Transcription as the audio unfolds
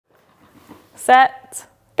set,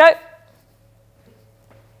 go.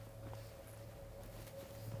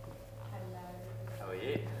 Hello. How are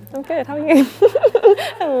you? I'm good, how are you?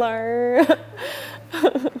 Hello.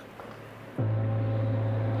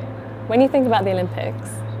 When you think about the Olympics,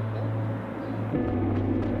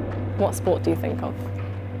 what sport do you think of?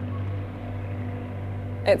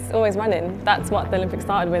 It's always running. That's what the Olympics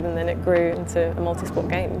started with, and then it grew into a multi-sport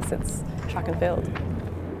games. It's track and field.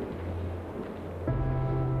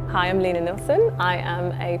 Hi, I'm Lina Nielsen. I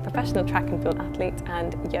am a professional track and field athlete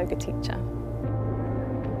and yoga teacher.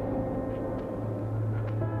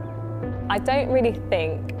 I don't really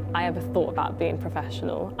think I ever thought about being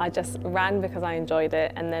professional. I just ran because I enjoyed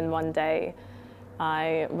it, and then one day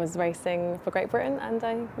I was racing for Great Britain and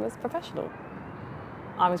I was professional.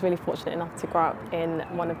 I was really fortunate enough to grow up in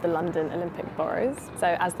one of the London Olympic boroughs.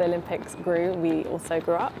 So as the Olympics grew, we also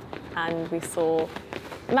grew up, and we saw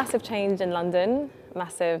massive change in London,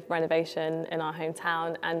 massive renovation in our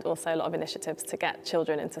hometown, and also a lot of initiatives to get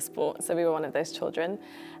children into sport. So we were one of those children,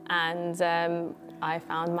 and I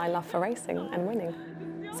found my love for racing and winning.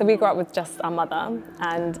 So we grew up with just our mother,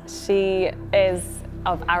 and she is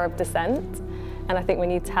of Arab descent. And I think when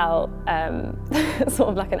you tell sort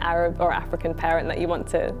of like an Arab or African parent that you want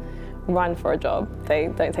to run for a job, they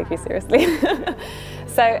don't take you seriously.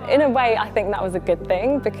 So in a way, I think that was a good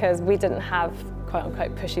thing, because we didn't have quote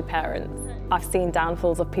unquote pushy parents. I've seen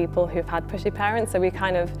downfalls of people who've had pushy parents, so we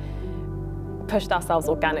kind of pushed ourselves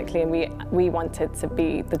organically, and we wanted to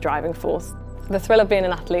be the driving force. The thrill of being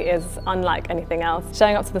an athlete is unlike anything else.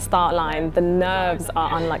 Showing up to the start line, the nerves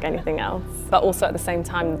are unlike anything else, but also at the same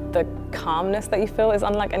time, the calmness that you feel is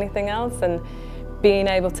unlike anything else, and being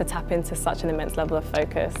able to tap into such an immense level of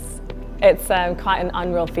focus. It's quite an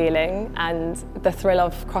unreal feeling, and the thrill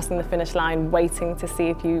of crossing the finish line, waiting to see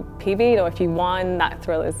if you PB'd or if you won, that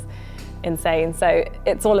thrill is insane. So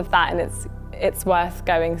it's all of that, and it's worth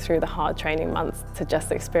going through the hard training months to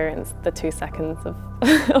just experience the 2 seconds of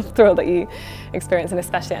thrill that you experience, and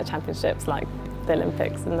especially at championships like the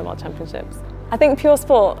Olympics and the World Championships. I think pure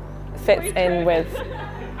sport fits in with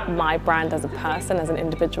my brand as a person, as an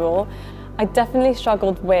individual. I definitely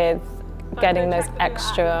struggled with getting those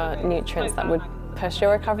extra nutrients that would push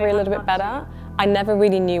your recovery a little bit better. I never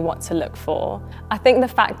really knew what to look for. I think the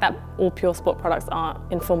fact that all pure sport products are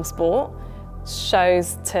informed sport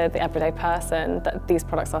shows to the everyday person that these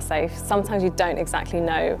products are safe. Sometimes you don't exactly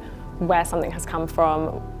know where something has come from,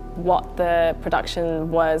 what the production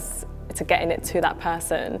was to getting it to that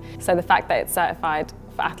person. So the fact that it's certified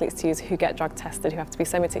for athletes to use who get drug tested, who have to be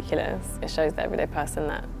so meticulous, it shows the everyday person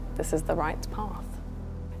that this is the right path.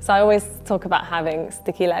 So I always talk about having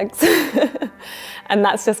sticky legs, and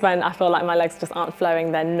that's just when I feel like my legs just aren't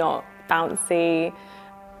flowing, they're not bouncy,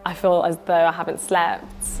 I feel as though I haven't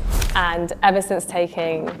slept. And ever since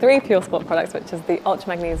taking 3 pure sport products, which is the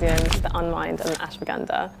Ultra Magnesium, the Unwind and the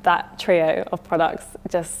Ashwagandha, that trio of products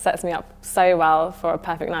just sets me up so well for a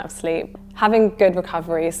perfect night of sleep. Having good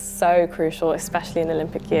recovery is so crucial, especially in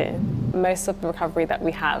Olympic year. Most of the recovery that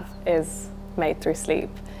we have is made through sleep.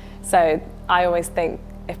 So I always think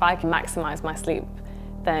if I can maximize my sleep,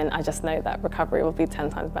 then I just know that recovery will be 10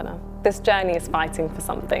 times better. This journey is fighting for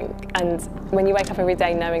something, and when you wake up every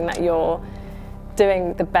day knowing that you're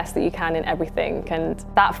doing the best that you can in everything, and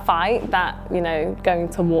that fight, that, you know, going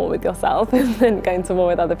to war with yourself and then going to war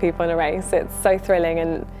with other people in a race, it's so thrilling,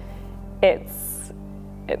 and it's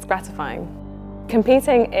gratifying.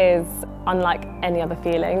 Competing is unlike any other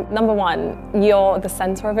feeling. Number one, you're the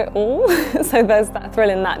center of it all. So there's that thrill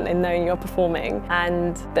in that, in knowing you're performing,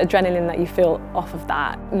 and the adrenaline that you feel off of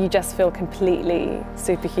that. You just feel completely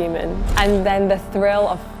superhuman. And then the thrill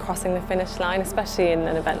of crossing the finish line, especially in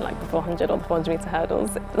an event like the 400 or the 400-meter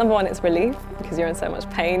hurdles. Number one, it's relief, because you're in so much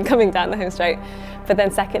pain coming down the home straight. But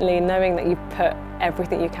then secondly, knowing that you've put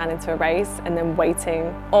everything you can into a race, and then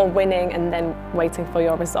waiting, or winning and then waiting for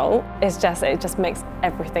your result, it just makes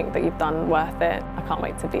everything that you've done worth it. I can't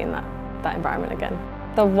wait to be in that environment again.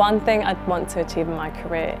 The one thing I'd want to achieve in my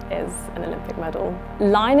career is an Olympic medal.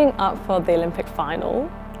 Lining up for the Olympic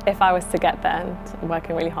final, if I was to get there, and I'm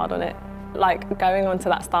working really hard on it, like going onto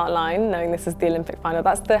that start line, knowing this is the Olympic final,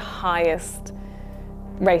 that's the highest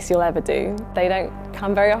race you'll ever do. They don't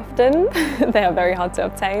come very often, they are very hard to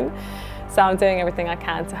obtain. So I'm doing everything I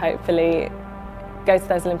can to hopefully go to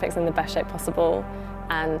those Olympics in the best shape possible,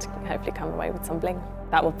 and hopefully come away with some bling.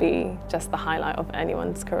 That will be just the highlight of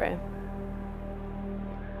anyone's career.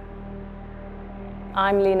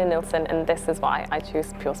 I'm Lina Nielsen, and this is why I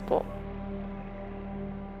choose pure sport.